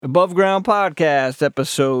Above Ground Podcast,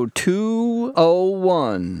 episode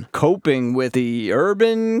 201, Coping with the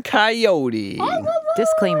Urban Coyote.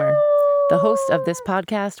 Disclaimer. The hosts of this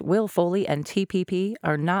podcast, Will Foley and TPP,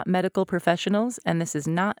 are not medical professionals, and this is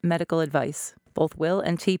not medical advice. Both Will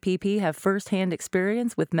and TPP have first-hand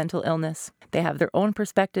experience with mental illness. They have their own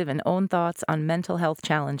perspective and own thoughts on mental health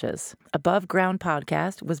challenges. Above Ground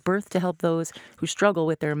Podcast was birthed to help those who struggle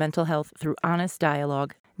with their mental health through honest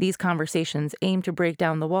dialogue. These conversations aim to break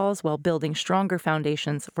down the walls while building stronger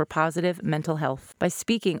foundations for positive mental health. By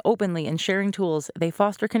speaking openly and sharing tools, they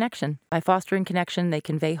foster connection. By fostering connection, they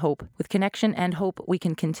convey hope. With connection and hope, we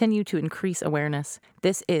can continue to increase awareness.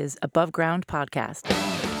 This is Above Ground Podcast.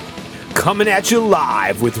 Coming at you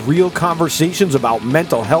live with real conversations about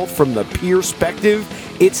mental health from the peer perspective,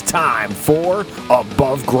 it's time for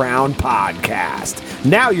Above Ground Podcast.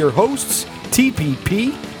 Now your hosts,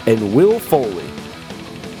 TPP and Will Foley.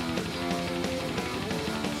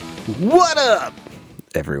 What up,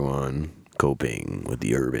 everyone? Coping with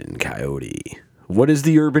the Urban Coyote. What is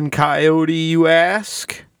the Urban Coyote, you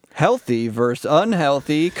ask? Healthy versus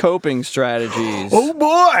unhealthy coping strategies. Oh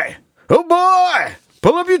boy! Oh boy!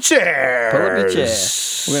 Pull up your chair. Pull up your chair.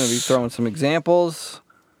 We're going to be throwing some examples,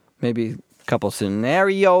 maybe a couple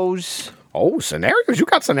scenarios. Oh, scenarios? You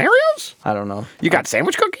got scenarios? I don't know. You got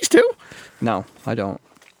sandwich cookies too? No, I don't.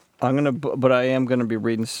 But I am gonna be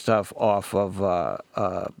reading stuff off of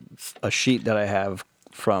a sheet that I have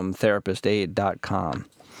from therapistaid.com.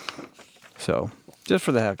 So, just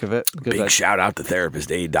for the heck of it. Big shout out to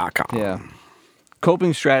therapistaid.com. Yeah.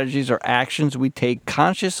 Coping strategies are actions we take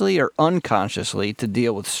consciously or unconsciously to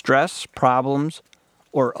deal with stress, problems,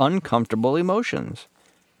 or uncomfortable emotions.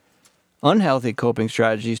 Unhealthy coping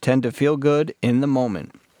strategies tend to feel good in the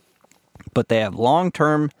moment, but they have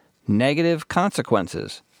long-term negative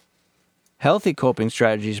consequences. Healthy coping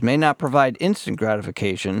strategies may not provide instant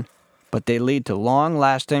gratification, but they lead to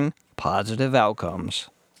long-lasting positive outcomes.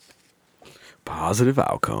 Positive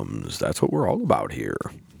outcomes. That's what we're all about here.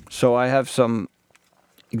 So I have some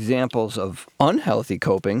examples of unhealthy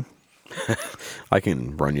coping. I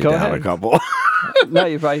can run you Go down ahead. a couple. No,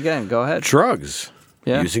 you probably can. Go ahead. Drugs.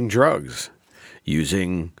 Yeah. Using drugs.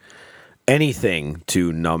 Using anything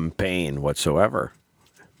to numb pain whatsoever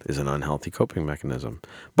is an unhealthy coping mechanism.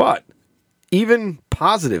 But even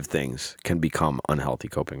positive things can become unhealthy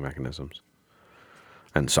coping mechanisms.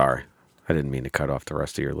 And sorry, I didn't mean to cut off the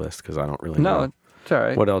rest of your list because I don't really know. No, it's all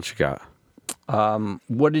right. What else you got?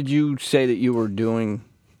 What did you say that you were doing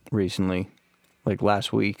recently, like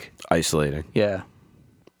last week? Isolating. Yeah.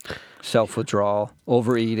 Self-withdrawal,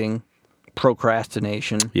 overeating,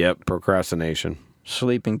 procrastination. Yep, procrastination.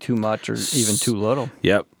 Sleeping too much or even too little.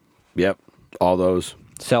 Yep, all those.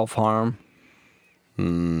 Self-harm.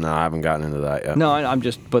 No, I haven't gotten into that yet. No, I'm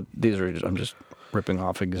just ripping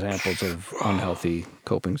off examples of unhealthy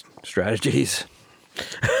coping strategies.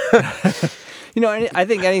 I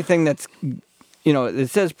think anything that's, it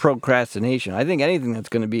says procrastination. I think anything that's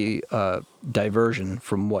going to be diversion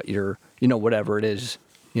from what you're, whatever it is,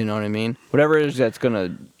 you know what I mean? Whatever it is that's going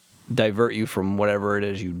to divert you from whatever it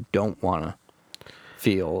is you don't want to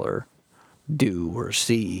feel or do or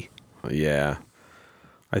see. Yeah.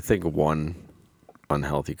 I think one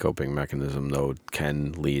unhealthy coping mechanism, though,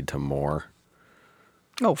 can lead to more.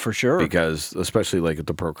 Oh, for sure. Because, especially like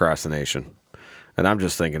the procrastination. And I'm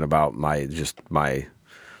just thinking about my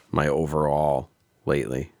overall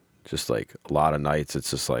lately. Just like a lot of nights,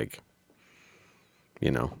 it's just like,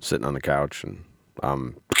 sitting on the couch and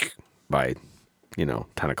by, 10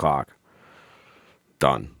 o'clock,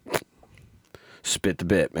 done. Spit the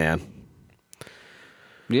bit, man.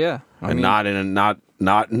 Yeah. I mean,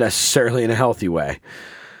 not necessarily in a healthy way.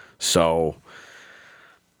 So,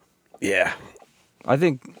 yeah. I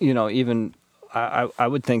think, even I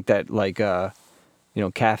would think that like,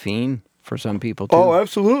 caffeine for some people too. Oh,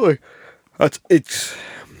 absolutely.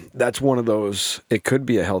 That's one of those, it could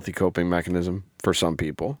be a healthy coping mechanism for some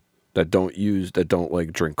people that don't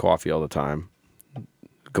like drink coffee all the time.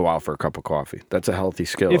 Go out for a cup of coffee. That's a healthy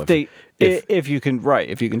skill. If you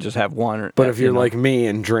can just have one. But if you're like me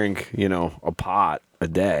and drink, a pot a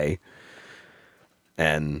day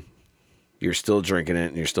and you're still drinking it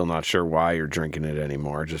and you're still not sure why you're drinking it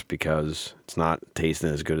anymore, just because it's not tasting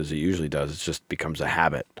as good as it usually does. It just becomes a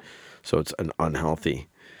habit. So it's an unhealthy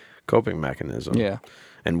coping mechanism. Yeah.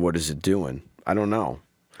 And what is it doing? I don't know.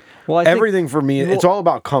 Well, everything for me, it's all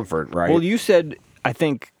about comfort, right? Well, you said, I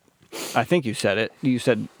think you said it. You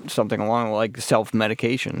said something along like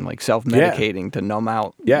self-medication, like self-medicating to numb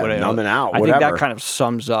out. Yeah, numbing out, whatever. I think that kind of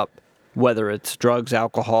sums up whether it's drugs,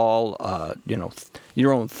 alcohol,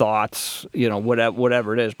 your own thoughts,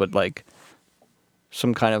 whatever it is. But like,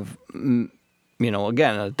 some kind of,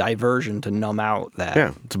 again, a diversion to numb out that.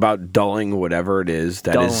 Yeah, it's about dulling whatever it is.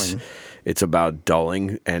 It's about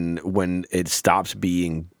dulling, and when it stops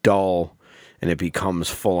being dull and it becomes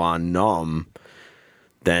full on numb,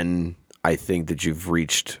 then I think that you've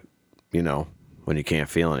reached, when you can't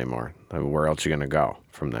feel anymore. I mean, where else are you going to go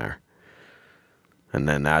from there? And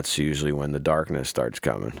then that's usually when the darkness starts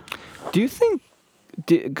coming. Do you think,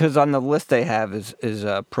 because on the list they have is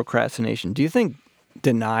procrastination, do you think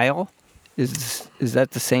denial, is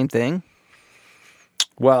that the same thing?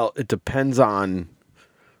 Well, it depends on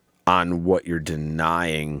what you're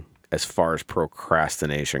denying as far as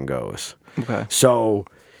procrastination goes. Okay. So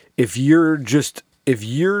if you're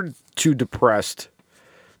too depressed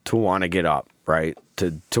to want to get up, right,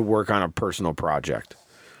 to work on a personal project,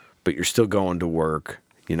 but you're still going to work,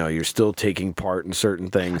 you're still taking part in certain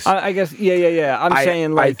things. I guess, yeah.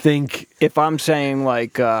 I think if I'm saying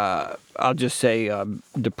like, I'll just say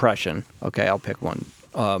depression. Okay, I'll pick one.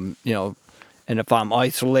 And if I'm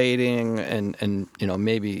isolating and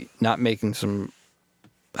maybe not making some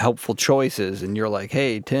helpful choices, and you're like,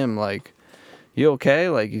 hey, Tim, like, you okay?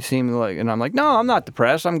 Like, you seem like, and I'm like, no, I'm not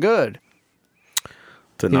depressed. I'm good.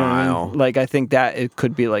 Denial. You know what I mean? Like, I think that it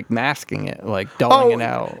could be like masking it, like dulling it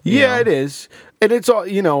out. Yeah, it is. And it's all,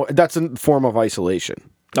 that's a form of isolation.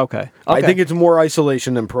 Okay. I think it's more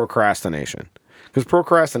isolation than procrastination. Because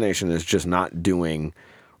procrastination is just not doing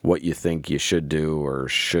what you think you should do or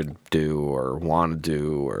want to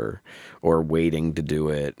do or waiting to do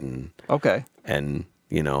it. And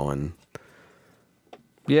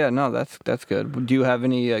yeah, no, that's good. Do you have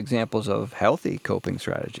any examples of healthy coping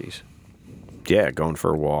strategies? Yeah, going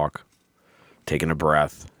for a walk, taking a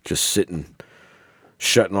breath, just sitting,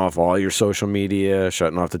 shutting off all your social media,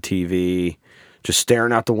 shutting off the TV, just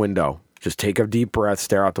staring out the window. Just take a deep breath,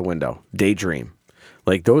 stare out the window, daydream.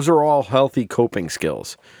 Like, those are all healthy coping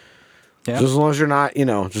skills. Yeah. Just as long as you're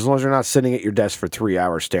not sitting at your desk for 3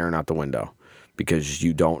 hours staring out the window because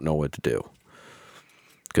you don't know what to do.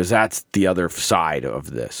 Because that's the other side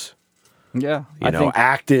of this. Yeah.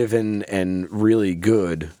 Active and really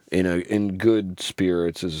good in good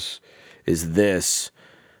spirits is this,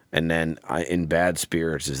 and then in bad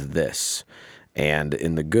spirits is this. And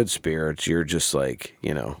in the good spirits, you're just like,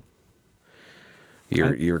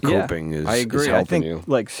 your coping is, I agree. is helping I think you.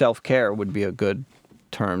 Like self-care would be a good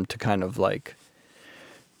term to kind of like,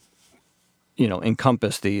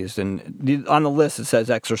 encompass these. And on the list it says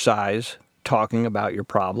exercise, talking about your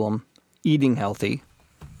problem, eating healthy,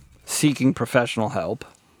 seeking professional help,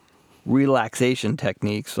 relaxation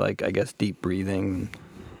techniques like, I guess, deep breathing,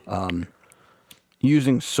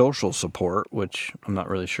 using social support, which I'm not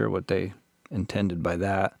really sure what they intended by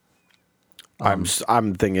that. I'm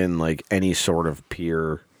thinking like any sort of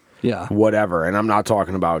peer, yeah, whatever. And I'm not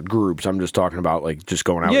talking about groups. I'm just talking about like just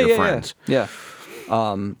going out with your friends. Yeah.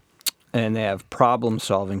 And they have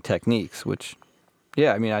problem-solving techniques, which,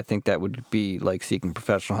 I think that would be like seeking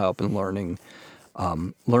professional help and learning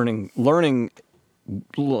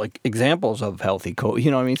like examples of healthy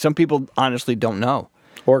some people honestly don't know.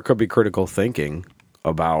 Or it could be critical thinking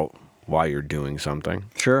about why you're doing something.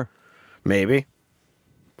 Sure. Maybe.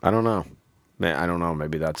 I don't know.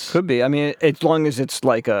 Maybe that's... Could be. I mean, as long as it's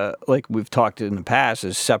like we've talked in the past,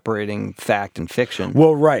 is separating fact and fiction.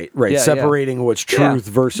 Well, right. Yeah, separating what's truth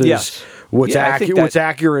versus what's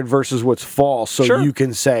accurate versus what's false. So you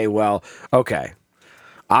can say, well, okay,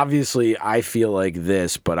 obviously I feel like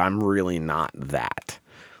this, but I'm really not that.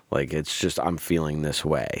 Like, it's just I'm feeling this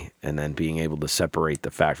way. And then being able to separate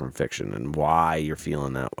the fact from fiction and why you're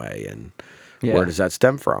feeling that way and where does that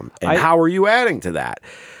stem from? And how are you adding to that?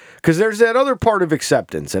 Because there's that other part of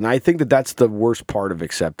acceptance, and I think that that's the worst part of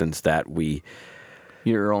acceptance that we...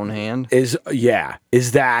 Your own hand? Is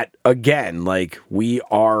that, again, like, we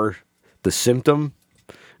are the symptom,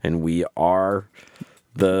 and we are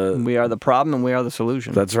the... We are the problem, and we are the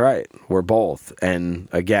solution. That's right. We're both. And,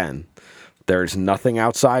 again, there's nothing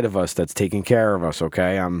outside of us that's taking care of us,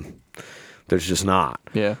 okay? There's just not.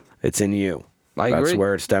 Yeah. It's in you. I agree. That's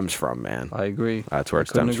where it stems from, man. I agree. That's where it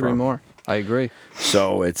stems from. Couldn't agree more. I agree.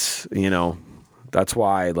 So it's, that's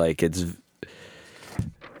why, like, this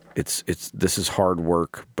is hard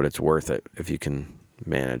work, but it's worth it if you can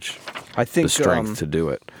manage the strength to do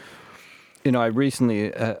it. I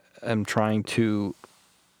recently am trying to,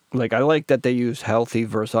 like, I like that they use healthy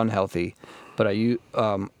versus unhealthy, but I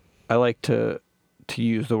like to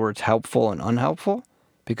use the words helpful and unhelpful,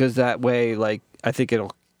 because that way, like, I think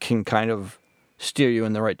can kind of steer you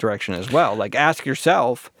in the right direction as well. Like, ask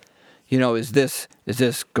yourself, is this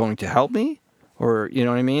going to help me, Or, you know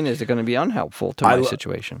what I mean? Is it going to be unhelpful to my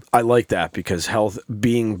situation? I like that because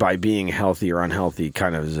being healthy or unhealthy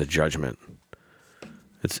kind of is a judgment.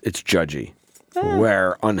 It's judgy.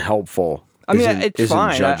 Where unhelpful I mean, isn't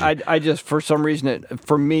fine. judgy. I just, for some reason,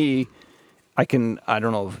 for me, I don't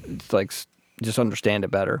know, it's like just understand it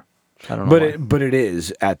better. I don't know. But it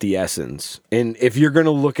is at the essence. And if you're going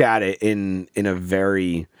to look at it in a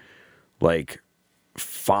very like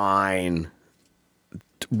fine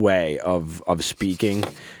way of speaking,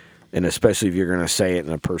 and especially if you're going to say it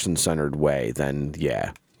in a person-centered way, then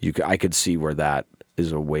yeah, I could see where that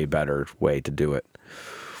is a way better way to do it.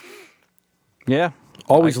 Yeah.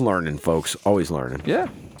 Always learning, folks. Always learning. Yeah.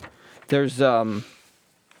 There's some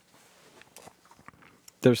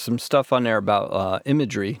stuff on there about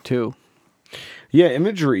imagery too. Yeah,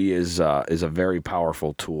 imagery is a very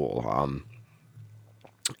powerful tool.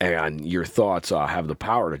 And your thoughts have the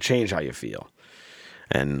power to change how you feel.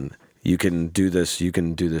 And you can do this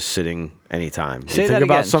sitting anytime. Say that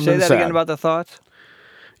again. Say that again about the thoughts.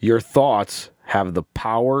 Your thoughts have the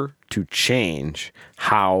power to change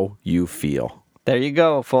how you feel. There you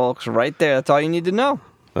go, folks. Right there. That's all you need to know.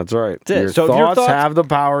 That's right. That's it. Your thoughts have the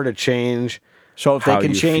power to change. So if they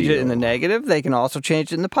can change feel. it in the negative, they can also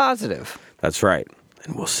change it in the positive. That's right.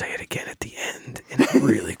 And we'll say it again at the end in a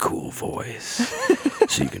really cool voice.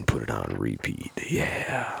 So you can put it on repeat.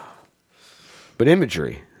 Yeah. But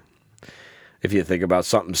imagery. If you think about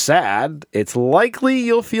something sad, it's likely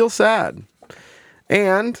you'll feel sad.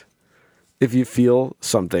 And if you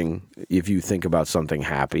think about something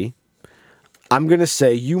happy, I'm going to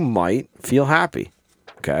say you might feel happy.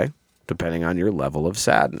 Okay? Depending on your level of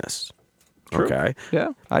sadness. True. Okay?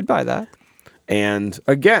 Yeah, I'd buy that. And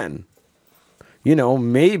again,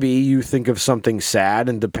 maybe you think of something sad,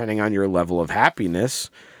 and depending on your level of happiness,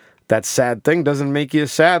 that sad thing doesn't make you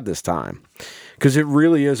sad this time. Because it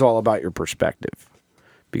really is all about your perspective.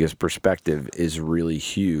 Because perspective is really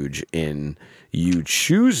huge in you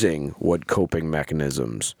choosing what coping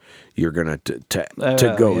mechanisms you're going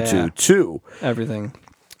to go to. Everything.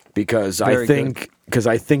 Because I think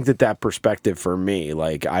that perspective for me,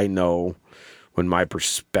 like I know when my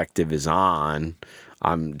perspective is on,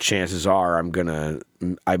 chances are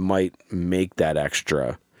I might make that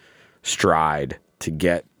extra stride to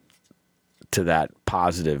get to that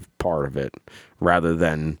positive part of it rather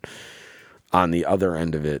than on the other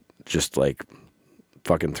end of it, just like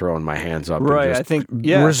fucking throwing my hands up and just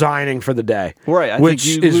resigning for the day. Right. Which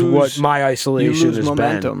is what my isolation has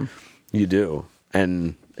momentum. been. You do.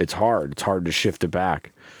 And it's hard. It's hard to shift it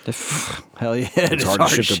back. Hell yeah. It's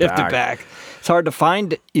hard to shift it back. It's hard to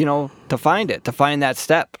find, to find that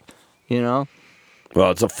step, Well,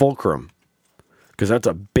 it's a fulcrum. Because that's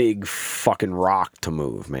a big fucking rock to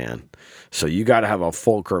move, man. So you got to have a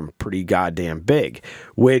fulcrum pretty goddamn big,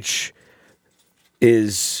 which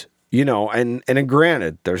is, and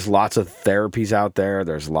granted, there's lots of therapies out there.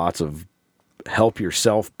 There's lots of help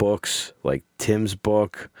yourself books, like Tim's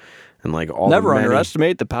book, and like all. Never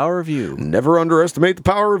underestimate the power of you. Never underestimate the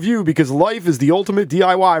power of you, because life is the ultimate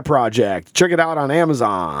DIY project. Check it out on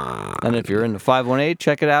Amazon. And if you're in the 518,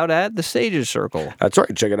 check it out at the Sages Circle. That's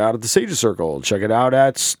right. Check it out at the Sages Circle. Check it out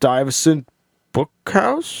at Stuyvesant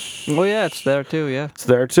Bookhouse. Oh yeah, it's there too. Yeah, it's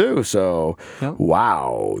there too. So,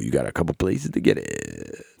 Wow, you got a couple places to get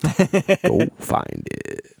it. Go find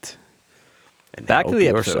it. And back to the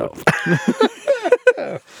episode.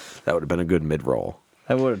 That would have been a good mid-roll.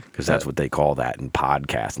 That would, because that's what they call that in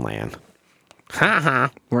podcast land.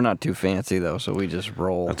 We're not too fancy though, so we just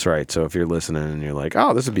roll. That's right. So if you're listening and you're like,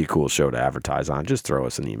 "Oh, this would be a cool show to advertise on," just throw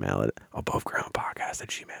us an email at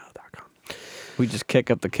abovegroundpodcast@gmail.com. We just kick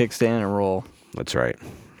up the kickstand and roll. That's right.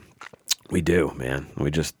 We do, man.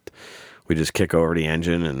 We just kick over the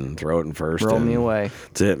engine and throw it in first. Roll me away.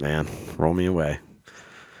 That's it, man. Roll me away.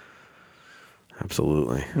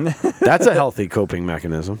 Absolutely. That's a healthy coping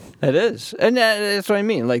mechanism. It is. And that's what I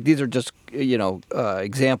mean. Like, these are just,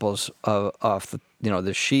 examples of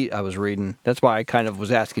the sheet I was reading. That's why I kind of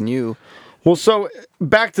was asking you. Well, so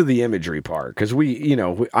back to the imagery part, because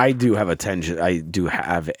I do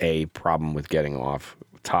have a problem with getting off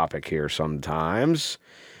topic here sometimes.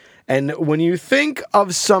 And when you think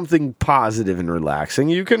of something positive and relaxing,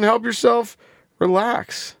 you can help yourself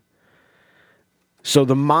relax. So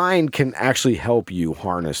the mind can actually help you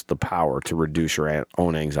harness the power to reduce your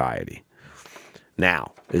own anxiety.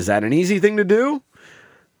 Now, is that an easy thing to do?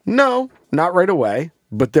 No, not right away.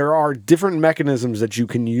 But there are different mechanisms that you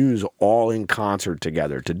can use all in concert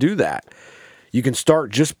together to do that. You can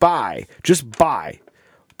start just by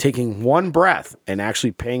taking one breath and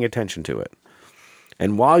actually paying attention to it.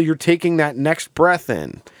 And while you're taking that next breath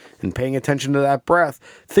in and paying attention to that breath,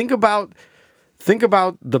 think about think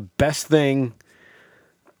about the best thing,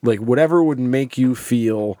 like whatever would make you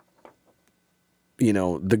feel,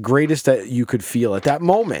 the greatest that you could feel at that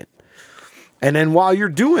moment. And then while you're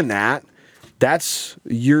doing that,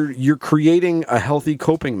 you're creating a healthy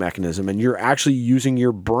coping mechanism, and you're actually using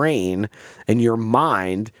your brain and your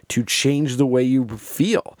mind to change the way you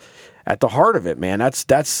feel. At the heart of it, man, that's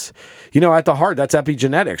at the heart, that's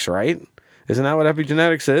epigenetics, right? Isn't that what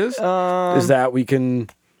epigenetics is? Is that we can...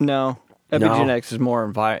 No. Epigenetics is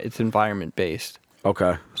more it's environment based.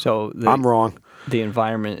 Okay. So I'm wrong. The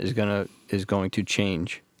environment is going to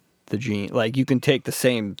change the gene. Like, you can take the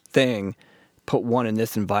same thing, put one in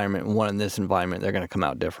this environment and one in this environment, they're going to come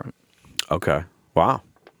out different. Okay. Wow.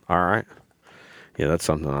 All right. Yeah, that's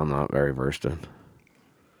something I'm not very versed in.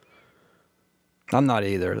 I'm not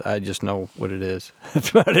either. I just know what it is. That's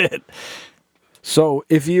about it. So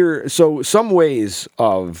some ways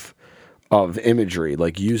of imagery,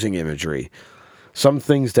 like using imagery, some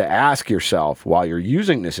things to ask yourself while you're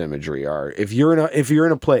using this imagery are, if you're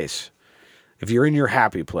in a place, if you're in your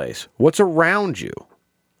happy place, what's around you?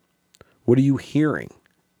 What are you hearing?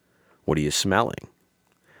 What are you smelling?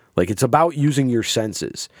 Like, it's about using your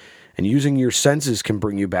senses, and using your senses can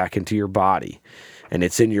bring you back into your body, and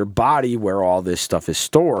it's in your body where all this stuff is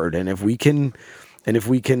stored. And if we can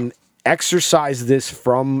exercise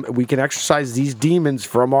we can exercise these demons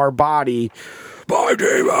from our body. My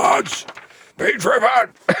demons, be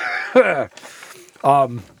driven.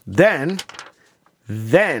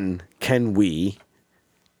 Then can we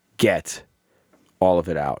get all of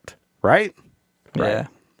it out, right? Yeah.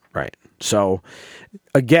 Right. So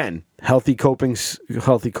again, healthy coping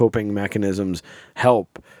mechanisms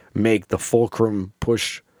help make the fulcrum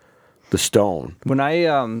push the stone. When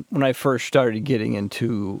I first started getting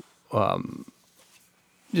into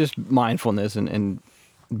just mindfulness and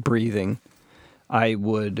breathing, I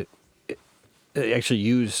would actually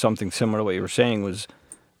use something similar to what you were saying. Was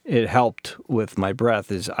it helped with my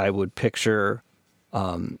breath? Is I would picture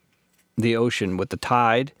the ocean with the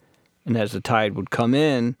tide, and as the tide would come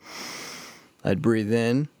in, I'd breathe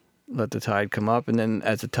in, let the tide come up, and then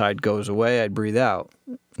as the tide goes away, I'd breathe out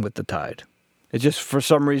with the tide. It just, for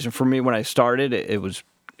some reason, for me, when I started,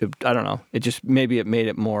 I don't know. It just, maybe it made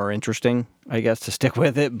it more interesting, I guess, to stick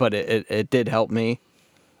with it, but it did help me.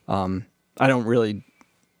 I don't really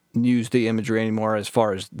use the imagery anymore as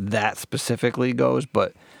far as that specifically goes,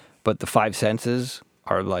 but the five senses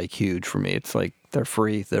are, like, huge for me. It's like they're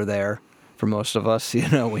free. They're there for most of us. We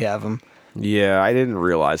have them. Yeah, I didn't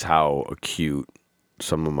realize how acute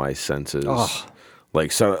some of my senses,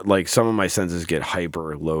 like some of my senses get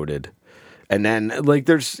hyper loaded. And then, like,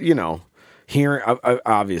 there's, hearing,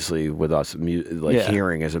 obviously with us,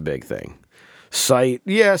 hearing is a big thing. Sight.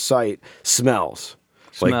 Smells.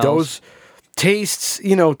 Like those tastes,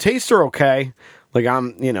 tastes are okay. Like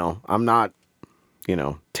I'm not,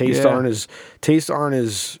 tastes aren't as,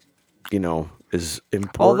 as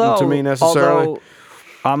important to me necessarily.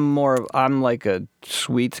 Although I'm like a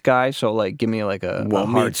sweets guy, so like give me like a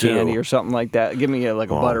hard candy or something like that. Give me a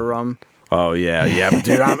butter rum. Oh yeah, but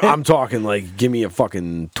dude, I'm talking like give me a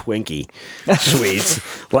fucking Twinkie, sweets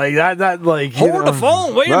like that like. Hold the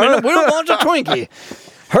phone. Wait a minute, we don't want a Twinkie.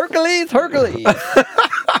 Hercules.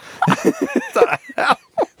 The hell?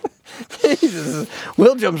 Jesus,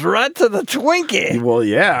 Will jumps right to the Twinkie. Well,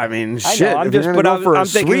 yeah, I mean, shit. I know, I'm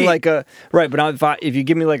thinking like a right, but if you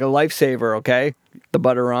give me like a lifesaver, okay, the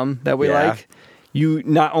butter rum that we like. You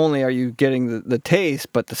not only are you getting the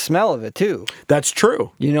taste, but the smell of it too. That's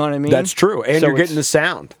true. You know what I mean? That's true, and you're getting the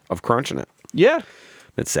sound of crunching it. Yeah,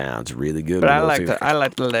 it sounds really good. But I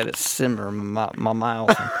like to let it simmer in my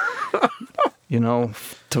mouth.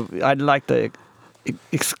 I'd like to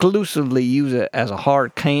exclusively use it as a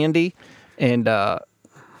hard candy, and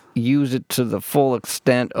use it to the full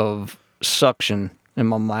extent of suction in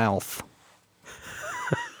my mouth.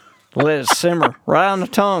 Let it simmer right on the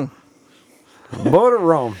tongue. Butter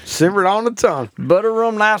rum, simmered on the tongue. Butter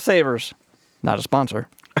rum lifesavers. Not a sponsor.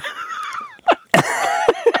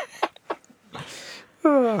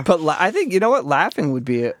 But I think, laughing would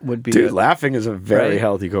be Dude, laughing is a very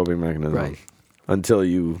healthy coping mechanism. Right. Until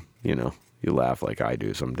you laugh like I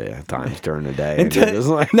do some times during the day.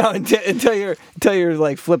 Until you're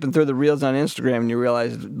like flipping through the reels on Instagram and you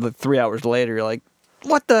realize 3 hours later you're like,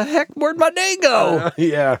 what the heck? Where'd my day go?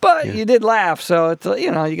 Yeah. But you did laugh, so it's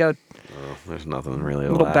you got there's nothing really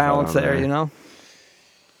a little balance there, You got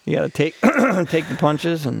to take take the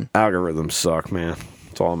punches. And algorithms suck, man.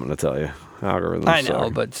 That's all I'm going to tell you. Algorithms I know,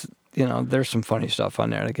 suck. but there's some funny stuff on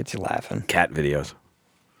there that gets you laughing. Cat videos.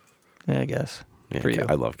 Yeah, I guess. Yeah, for you.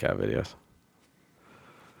 I love cat videos.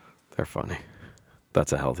 They're funny.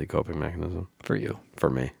 That's a healthy coping mechanism for you. for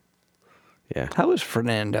me. Yeah. How is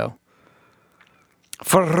Fernando?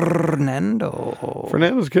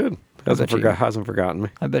 Fernando's good. Hasn't bet you- forgotten me.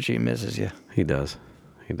 I bet you he misses you. He does.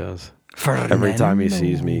 Fernando. Every time he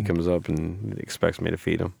sees me, he comes up and expects me to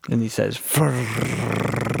feed him. And he says, Fernando.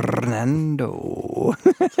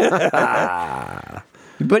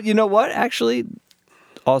 But you know what? Actually,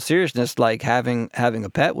 all seriousness, like having a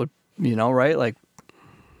pet would, right? Like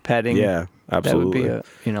petting. Yeah, absolutely. That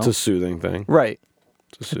would be It's a soothing thing. right.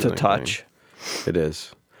 It's It's a touch. It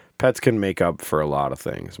is. Pets can make up for a lot of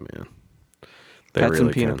things, man. They Pets really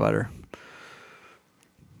and peanut can. butter.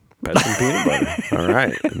 Pets and peanut butter. All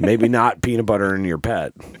right. Maybe not peanut butter in your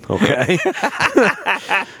pet. Okay.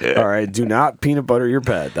 All right. Do not peanut butter your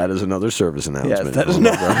pet. That is another service announcement. Yes, that is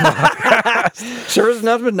not. Service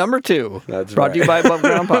announcement number 2. That's brought to you by Above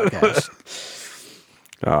Ground Podcast.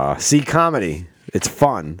 See, comedy. It's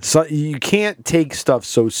fun. So you can't take stuff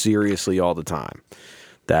so seriously all the time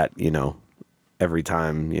that, every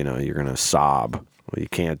time, you're going to sob. Well, you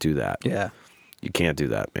can't do that. Yeah. You can't do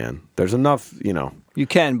that, man. There's enough, You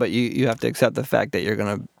can, but you have to accept the fact that you're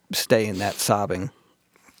going to stay in that sobbing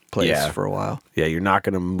place for a while. Yeah, you're not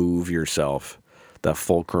going to move yourself. The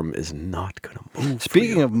fulcrum is not going to move.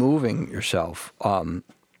 Speaking of moving yourself, I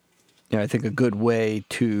think a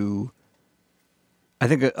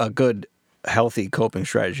good healthy coping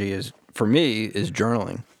strategy is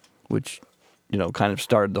journaling, which, kind of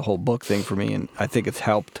started the whole book thing for me. And I think it's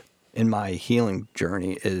helped in my healing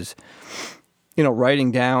journey is,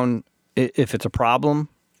 writing down if it's a problem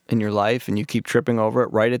in your life and you keep tripping over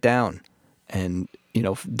it, write it down and,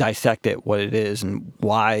 dissect it, what it is and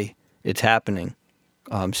why it's happening.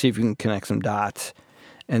 See if you can connect some dots.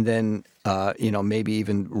 And then, maybe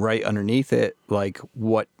even write underneath it, like,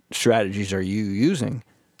 what strategies are you using?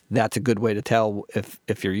 That's a good way to tell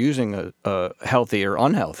if you're using a healthy or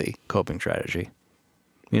unhealthy coping strategy.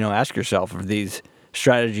 Ask yourself, are these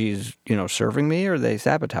strategies, serving me or are they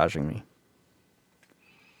sabotaging me?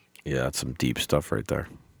 Yeah, that's some deep stuff right there.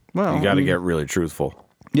 Well, you got to get really truthful.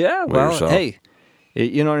 Yeah, well, yourself. Hey,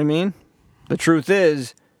 you know what I mean? The truth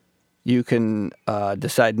is, you can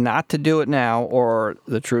decide not to do it now, or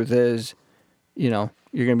the truth is, you're going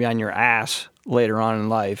to be on your ass later on in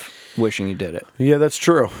life wishing you did it. Yeah, that's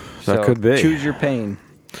true. That could be. Choose your pain.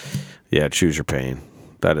 Yeah, choose your pain.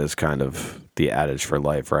 That is kind of the adage for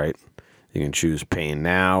life, right? You can choose pain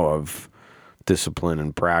now of discipline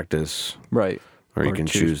and practice. Right. Or you can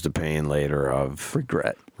choose the pain later of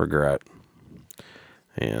regret.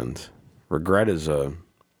 And regret is a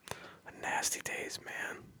nasty taste,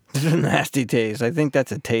 man. It's a nasty taste. I think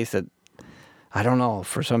that's a taste that, I don't know,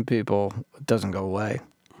 for some people, it doesn't go away.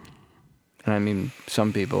 And I mean,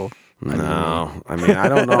 some people. I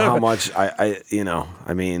don't know how much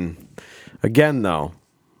again, though,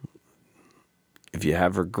 if you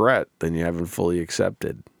have regret, then you haven't fully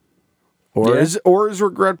accepted. Or is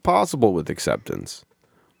regret possible with acceptance?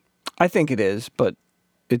 I think it is, but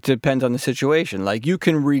it depends on the situation. Like, you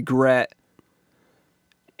can regret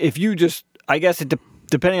if you just, I guess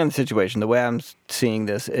depending on the situation, the way I'm seeing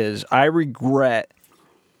this is I regret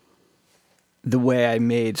the way I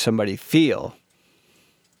made somebody feel,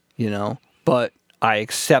 but I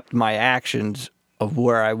accept my actions of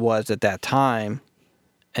where I was at that time,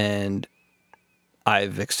 and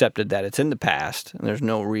I've accepted that it's in the past, and there's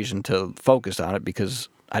no reason to focus on it because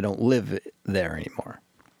I don't live there anymore.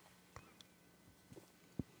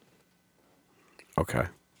 Okay.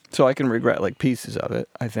 So I can regret, like, pieces of it,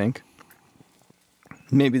 I think.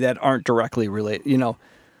 Maybe that aren't directly related,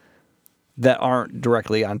 that aren't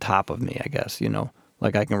directly on top of me, I guess,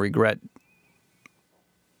 Like, I can regret,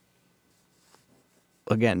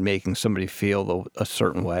 again, making somebody feel a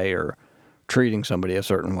certain way or treating somebody a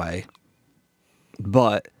certain way.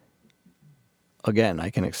 But again,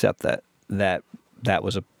 I can accept that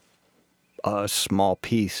was a small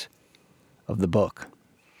piece of the book.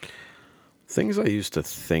 Things I used to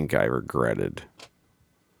think I regretted,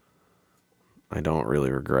 I don't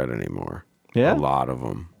really regret anymore. Yeah, a lot of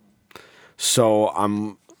them. So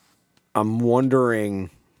I'm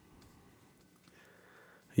wondering.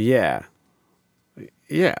 Yeah.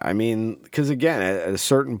 I mean, because again, at a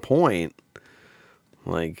certain point,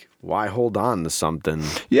 like, why hold on to something?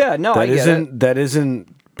 Yeah, no, I get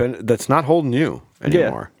it. That's not holding you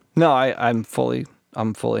anymore. Yeah. No, I'm fully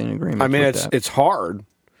in agreement. I mean, with that. it's hard.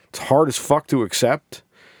 It's hard as fuck to accept,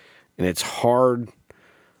 and it's hard.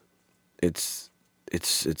 It's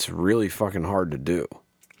really fucking hard to do.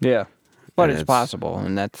 Yeah, but And it's possible,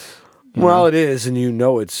 and that's it is, and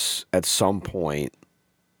it's at some point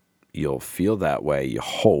you'll feel that way. You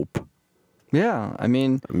hope, Yeah, I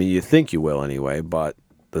mean, you think you will anyway, but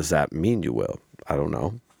does that mean you will? I don't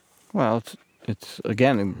know. well, it's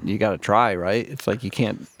again, you got to try, right? It's like you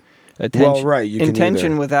can't. Well, right, you can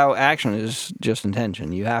intention either- without action is just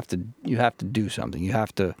intention. You have to do something. You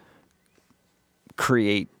have to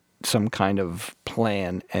create some kind of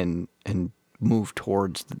plan and move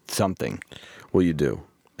towards something. Well, you do.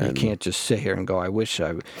 You can't just sit here and go, I wish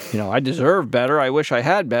I deserve better. I wish I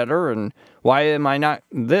had better. And why am I not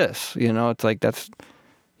this? It's like that's,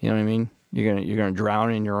 you know what I mean? You're gonna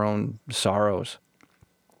drown in your own sorrows.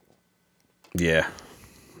 Yeah,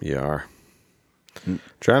 you are.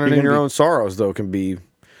 Drowning in your own sorrows, though, can be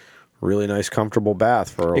really nice, comfortable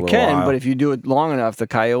bath for a little while. It can, but if you do it long enough, the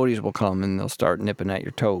coyotes will come and they'll start nipping at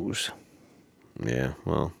your toes. Yeah,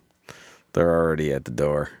 well, they're already at the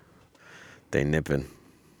door. They nipping.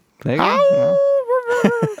 They can,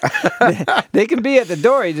 they can be at the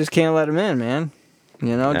door. You just can't let them in, man.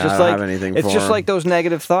 Yeah, just I don't like have anything it's for just 'em. like those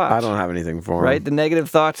negative thoughts. I don't have anything for them. Right, the negative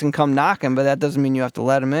thoughts can come knocking, but that doesn't mean you have to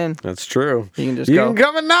let them in. That's true. You can just you go. can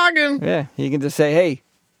come and knocking. Yeah, you can just say, "Hey,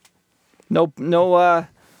 no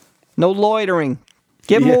loitering.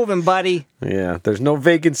 Get moving, buddy." Yeah, there's no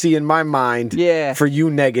vacancy in my mind. Yeah. For you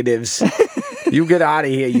negatives. You get out of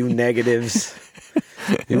here, you negatives.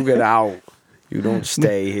 You get out. You don't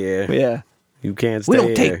stay here. Yeah. You can't stay We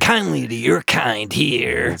don't here. take kindly to your kind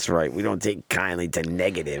here. That's right. We don't take kindly to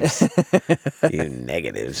negatives. You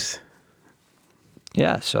negatives.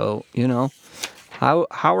 Yeah, so, how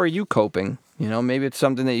are you coping? Maybe it's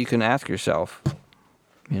something that you can ask yourself,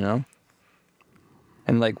 And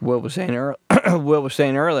like Will was saying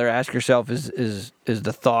earlier, ask yourself, is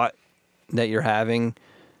the thought that you're having,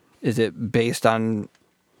 is it based on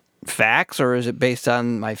facts or is it based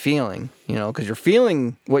on my feeling? Because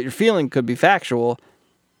what you're feeling could be factual,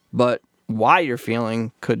 but why you're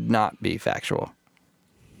feeling could not be factual.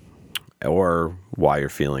 Or why you're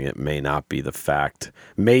feeling it may not be the fact.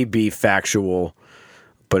 May be factual,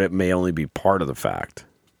 but it may only be part of the fact.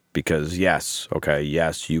 Because yes,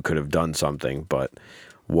 you could have done something, but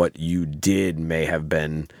what you did may have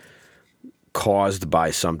been caused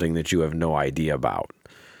by something that you have no idea about.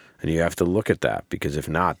 And you have to look at that, because if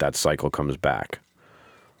not, that cycle comes back.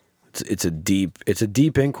 It's a deep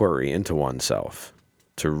inquiry into oneself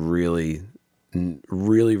to really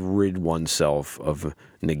rid oneself of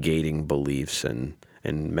negating beliefs and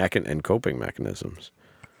coping mechanisms.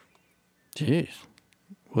 Jeez,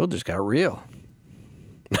 Will just got real.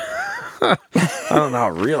 I don't know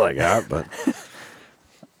how real I got, but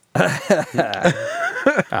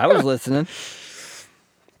I was listening.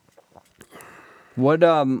 What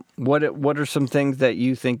are some things that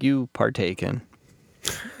you think you partake in?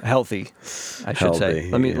 Healthy, I should say.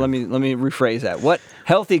 Let me rephrase that. What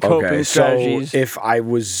healthy coping strategies? So if I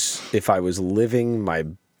was living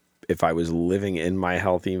in my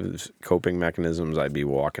healthy coping mechanisms, I'd be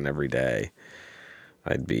walking every day.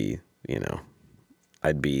 I'd be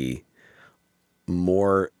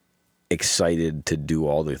more excited to do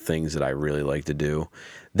all the things that I really like to do.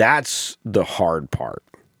 That's the hard part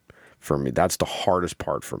for me. That's the hardest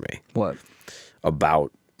part for me. What?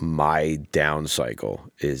 About my down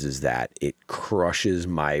cycle is that it crushes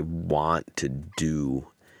my want to do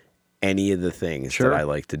any of the things that I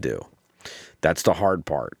like to do. That's the hard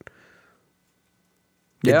part.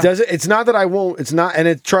 Yeah. It's not that I won't. It's not,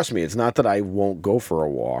 and trust me, it's not that I won't go for a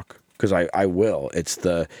walk, because I will. It's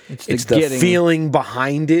the feeling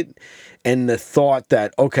behind it, and the thought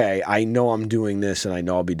that, okay, I know I'm doing this, and I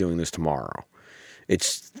know I'll be doing this tomorrow.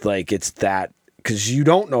 It's that, because you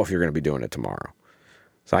don't know if you're going to be doing it tomorrow.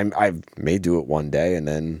 So I may do it one day, and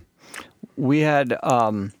then we had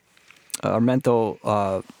our mental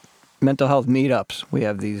health meetups. We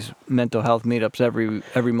have these mental health meetups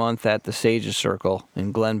every month at the Sages Circle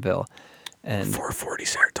in Glenville, and 440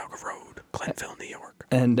 Saratoga Road, Glenville, New York.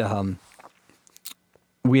 And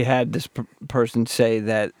we had this person say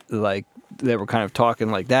that, like, they were kind of talking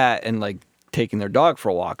like that and like taking their dog for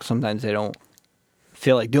a walk. Sometimes they don't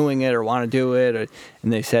feel like doing it or want to do it,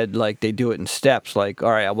 and they said like they do it in steps. Like, all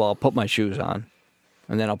right, well, I'll put my shoes on,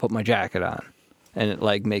 and then I'll put my jacket on, and it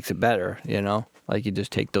like makes it better, Like you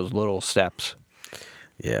just take those little steps.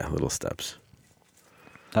 Yeah, little steps.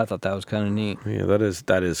 I thought that was kind of neat. Yeah, that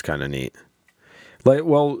is kind of neat. Like,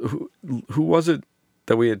 well, who was it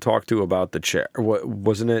that we had talked to about the chair? What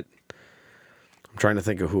wasn't it? I'm trying to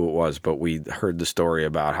think of who it was, but we heard the story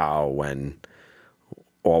about how when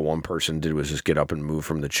all one person did was just get up and move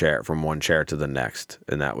from one chair to the next,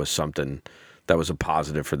 and that was something that was a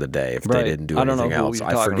positive for the day if they didn't do anything else.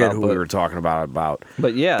 I forget who we were talking about.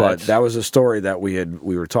 But yeah, that was a story that we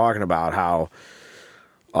were talking about, how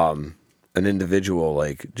an individual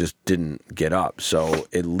like just didn't get up. So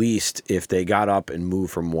at least if they got up and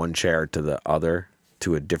moved from one chair to the other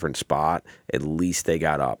to a different spot, at least they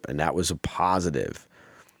got up, and that was a positive.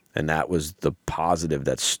 And that was the positive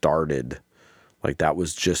that started. Like that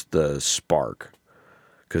was just the spark,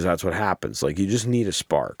 because that's what happens. Like you just need a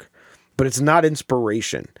spark, but it's not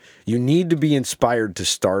inspiration. You need to be inspired to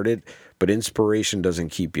start it, but inspiration doesn't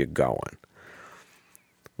keep you going.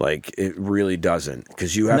 Like, it really doesn't.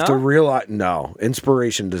 Because you have to realize, no,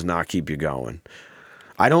 inspiration does not keep you going.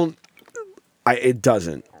 It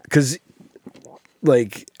doesn't. Because,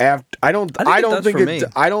 like, I don't think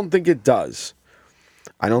it does.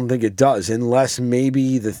 I don't think it does, unless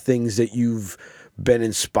maybe the things that you've been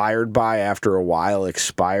inspired by after a while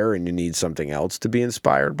expire and you need something else to be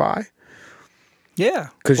inspired by. Yeah,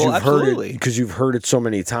 because you've heard it so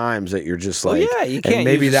many times that you're just like, you can't. And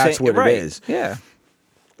maybe that's what it is. Yeah,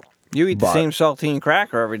 you eat the same saltine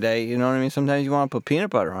cracker every day. You know what I mean? Sometimes you want to put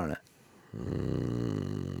peanut butter on it.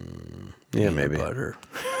 Yeah, peanut maybe butter.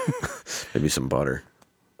 Maybe some butter.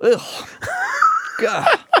 Ugh.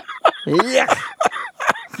 God. Yeah.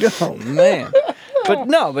 Oh man.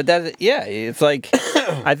 But that's it's like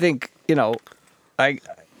I think,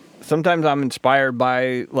 sometimes I'm inspired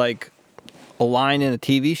by like a line in a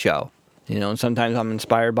TV show, and sometimes I'm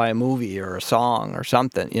inspired by a movie or a song or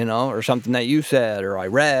something, or something that you said or I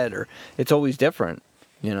read, or it's always different,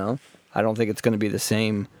 I don't think it's going to be the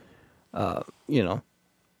same,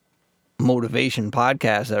 motivation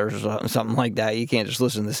podcast or something like that. You can't just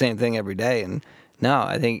listen to the same thing every day. And no,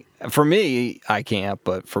 I think for me, I can't,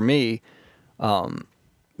 but for me, you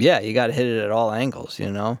got to hit it at all angles,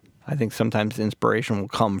 I think sometimes inspiration will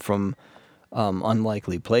come from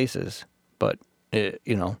unlikely places, but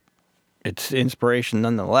it's inspiration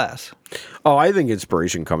nonetheless. Oh, I think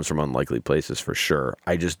inspiration comes from unlikely places for sure.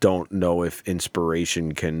 I just don't know if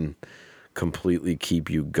inspiration can completely keep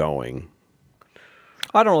you going.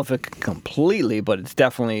 I don't know if it can completely, but it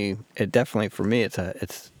definitely for me it's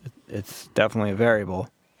definitely a variable.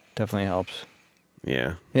 Definitely helps.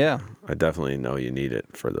 Yeah. Yeah. I definitely know you need it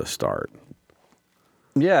for the start.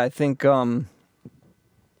 Yeah, I think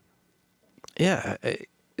it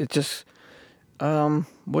just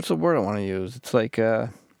what's the word I want to use? It's like I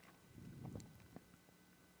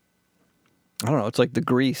don't know, it's like the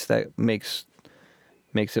grease that makes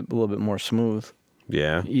it a little bit more smooth.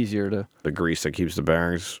 Yeah. Easier to... The grease that keeps the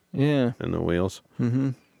bearings in the wheels.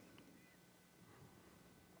 Mm-hmm.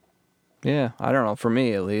 Yeah, I don't know, for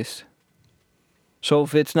me at least. So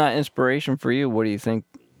if it's not inspiration for you, what do you think?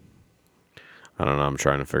 I don't know. I'm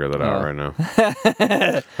trying to figure that out right now.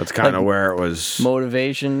 That's kind of where it was.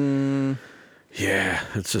 Motivation. Yeah,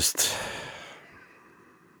 it's just...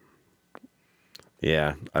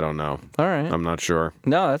 Yeah, I don't know. All right. I'm not sure.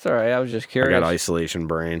 No, that's all right. I was just curious. I got isolation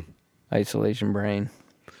brain. Isolation brain.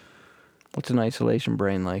 What's an isolation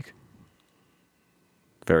brain like?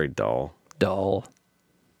 Very dull. Dull.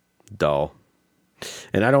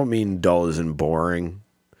 And I don't mean dull as in boring.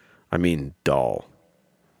 I mean dull.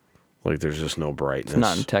 Like there's just no brightness. It's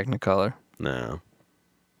not in Technicolor. No,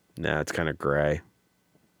 it's kind of gray.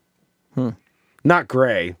 Not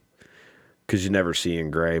gray, because you never see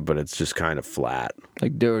in gray, but it's just kind of flat.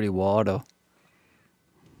 Like dirty water.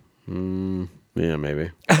 Yeah,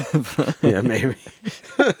 maybe. Yeah, maybe.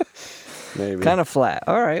 Maybe. Kind of flat.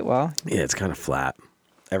 All right, well. Yeah, it's kind of flat.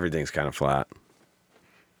 Everything's kind of flat.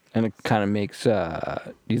 And it kind of makes, do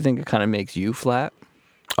you think it kind of makes you flat?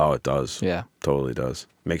 Oh, it does. Yeah. Totally does.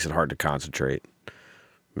 Makes it hard to concentrate.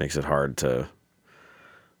 Makes it hard to,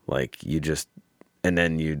 like, and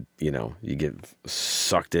then you get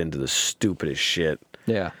sucked into the stupidest shit.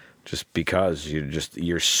 Yeah. Just because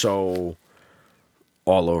you're so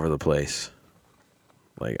all over the place.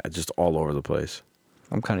 Like, just all over the place.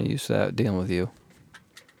 I'm kind of used to that, dealing with you.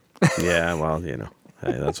 Yeah, well, hey,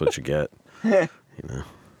 that's what you get. What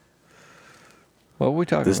are we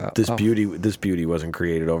talking about? This beauty wasn't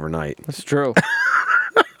created overnight. That's true.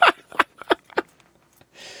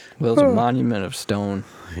 Will's a monument of stone.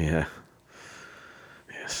 Yeah.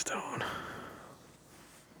 Yeah, stone.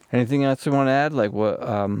 Anything else you want to add? Like what?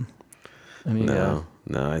 No,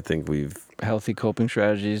 I think we've... Healthy coping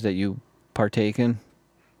strategies that you partake in?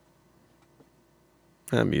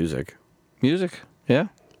 Music. Music, yeah.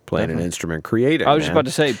 Playing an instrument, creating. I was just about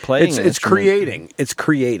to say playing. It's creating. It's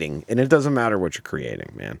creating, and it doesn't matter what you're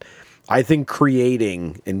creating, man. I think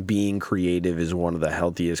creating and being creative is one of the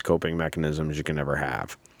healthiest coping mechanisms you can ever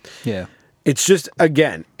have. Yeah. It's just,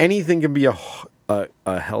 again, anything can be a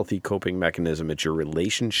healthy coping mechanism. It's your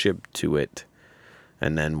relationship to it,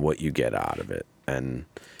 and then what you get out of it. And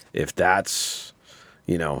if that's,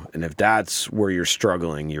 You know, and if that's where you're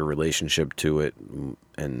struggling, your relationship to it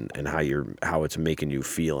and how it's making you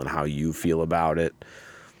feel and how you feel about it,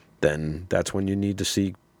 then that's when you need to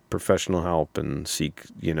seek professional help and seek,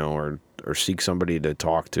 you know, or seek somebody to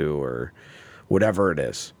talk to or whatever it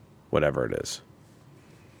is.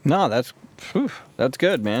 No, that's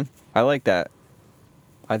good, man. I like that.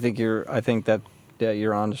 I think that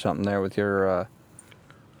you're onto something there with your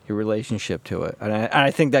relationship to it. And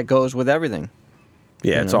I think that goes with everything.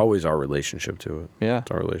 Yeah, it's always our relationship to it. Yeah. It's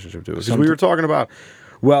our relationship to it. Because we were talking about,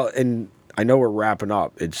 well, and I know we're wrapping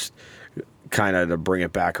up. It's kind of to bring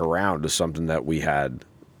it back around to something that we had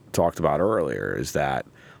talked about earlier, is that,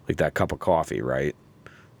 like, that cup of coffee, right?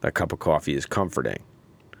 That cup of coffee is comforting.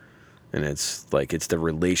 And it's like, it's the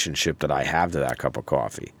relationship that I have to that cup of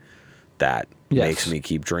coffee that makes me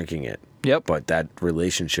keep drinking it. Yep. But that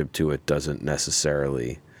relationship to it doesn't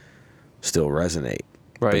necessarily still resonate.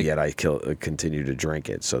 Right. But yet I continue to drink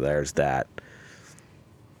it. So there's that,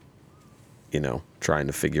 you know, trying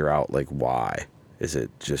to figure out, like, why. Is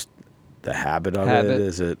it just the habit of it?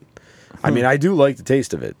 Is it... I mean, I do like the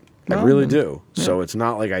taste of it. I really do. Yeah. So it's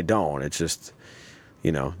not like I don't. It's just,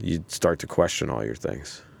 you know, you start to question all your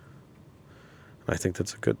things. I think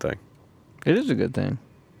that's a good thing. It is a good thing.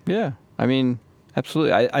 Yeah. I mean,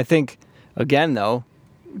 absolutely. I think, again, though,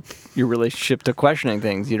 your relationship to questioning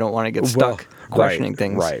things, you don't want to get stuck questioning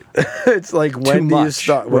things. Right. It's like, when do you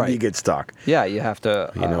stop? When do you get stuck? Yeah, you have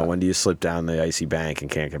to... You know, when do you slip down the icy bank and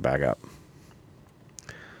can't get back up?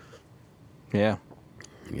 Yeah.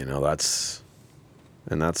 You know, that's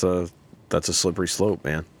a slippery slope,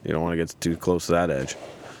 man. You don't want to get too close to that edge,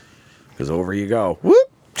 because over you go. Whoop.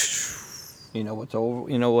 You know what's over?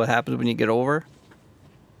 You know what happens when you get over?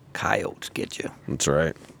 Coyotes get you. That's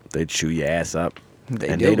right. They chew your ass up.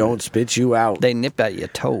 They don't spit you out. They nip at your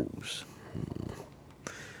toes.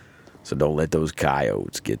 So don't let those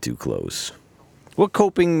coyotes get too close. What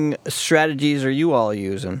coping strategies are you all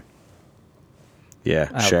using? Yeah,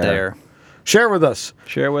 out there. Share with us.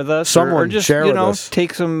 Share with us. Someone or just, share with us.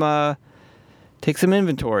 Take some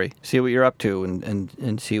inventory. See what you're up to,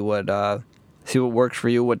 and see what works for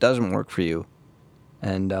you, what doesn't work for you,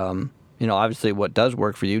 and obviously what does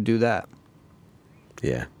work for you, do that.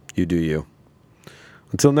 Yeah, you do you.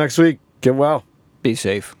 Until next week, get well. Be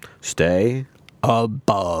safe. Stay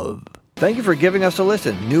above. Thank you for giving us a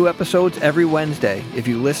listen. New episodes every Wednesday. If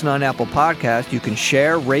you listen on Apple Podcasts, you can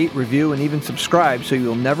share, rate, review, and even subscribe so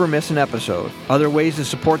you'll never miss an episode. Other ways to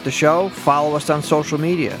support the show: follow us on social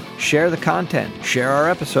media, share the content, share our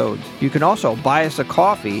episodes. You can also buy us a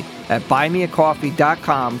coffee at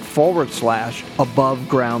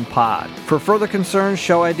buymeacoffee.com/abovegroundpod. For further concerns,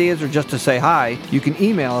 show ideas, or just to say hi, you can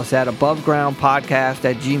email us at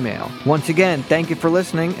abovegroundpodcast@gmail.com. Once again, thank you for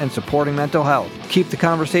listening and supporting mental health. Keep the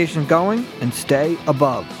conversation going and stay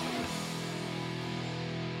above.